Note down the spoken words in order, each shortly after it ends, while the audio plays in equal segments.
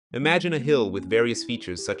Imagine a hill with various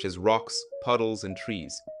features such as rocks, puddles, and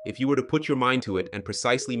trees. If you were to put your mind to it and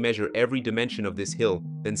precisely measure every dimension of this hill,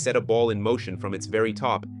 then set a ball in motion from its very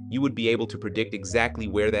top, you would be able to predict exactly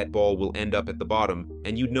where that ball will end up at the bottom,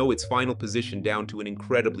 and you'd know its final position down to an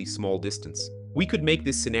incredibly small distance. We could make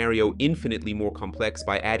this scenario infinitely more complex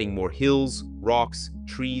by adding more hills, rocks,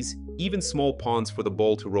 trees, even small ponds for the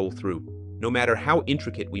ball to roll through. No matter how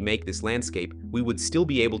intricate we make this landscape, we would still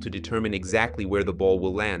be able to determine exactly where the ball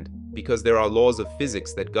will land, because there are laws of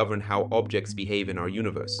physics that govern how objects behave in our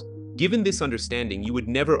universe. Given this understanding, you would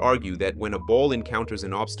never argue that when a ball encounters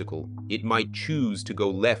an obstacle, it might choose to go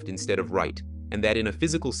left instead of right, and that in a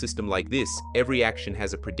physical system like this, every action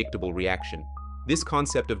has a predictable reaction. This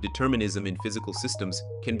concept of determinism in physical systems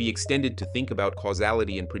can be extended to think about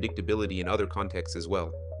causality and predictability in other contexts as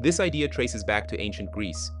well. This idea traces back to ancient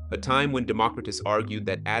Greece, a time when Democritus argued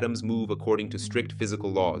that atoms move according to strict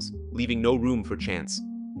physical laws, leaving no room for chance.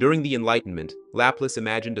 During the Enlightenment, Laplace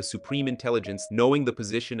imagined a supreme intelligence knowing the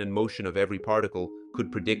position and motion of every particle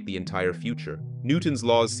could predict the entire future. Newton's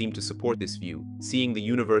laws seem to support this view, seeing the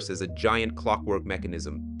universe as a giant clockwork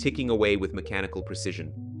mechanism, ticking away with mechanical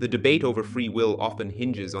precision. The debate over free will often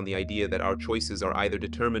hinges on the idea that our choices are either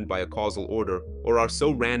determined by a causal order or are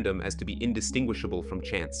so random as to be indistinguishable from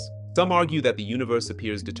chance. Some argue that the universe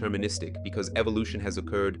appears deterministic because evolution has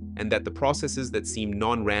occurred, and that the processes that seem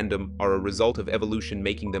non-random are a result of evolution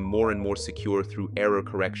making them more and more secure through error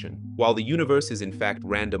correction, while the universe is in fact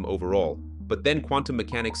random overall. But then quantum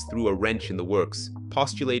mechanics threw a wrench in the works,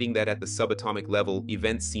 postulating that at the subatomic level,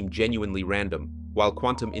 events seem genuinely random, while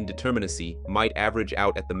quantum indeterminacy might average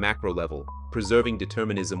out at the macro level, preserving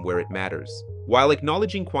determinism where it matters. While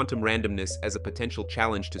acknowledging quantum randomness as a potential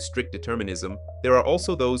challenge to strict determinism, there are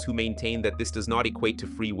also those who maintain that this does not equate to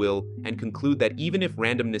free will and conclude that even if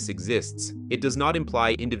randomness exists, it does not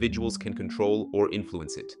imply individuals can control or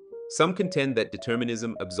influence it. Some contend that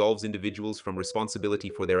determinism absolves individuals from responsibility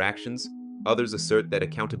for their actions. Others assert that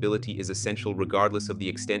accountability is essential regardless of the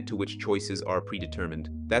extent to which choices are predetermined.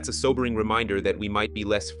 That's a sobering reminder that we might be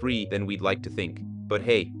less free than we'd like to think. But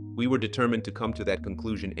hey, we were determined to come to that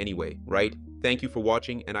conclusion anyway, right? Thank you for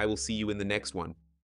watching, and I will see you in the next one.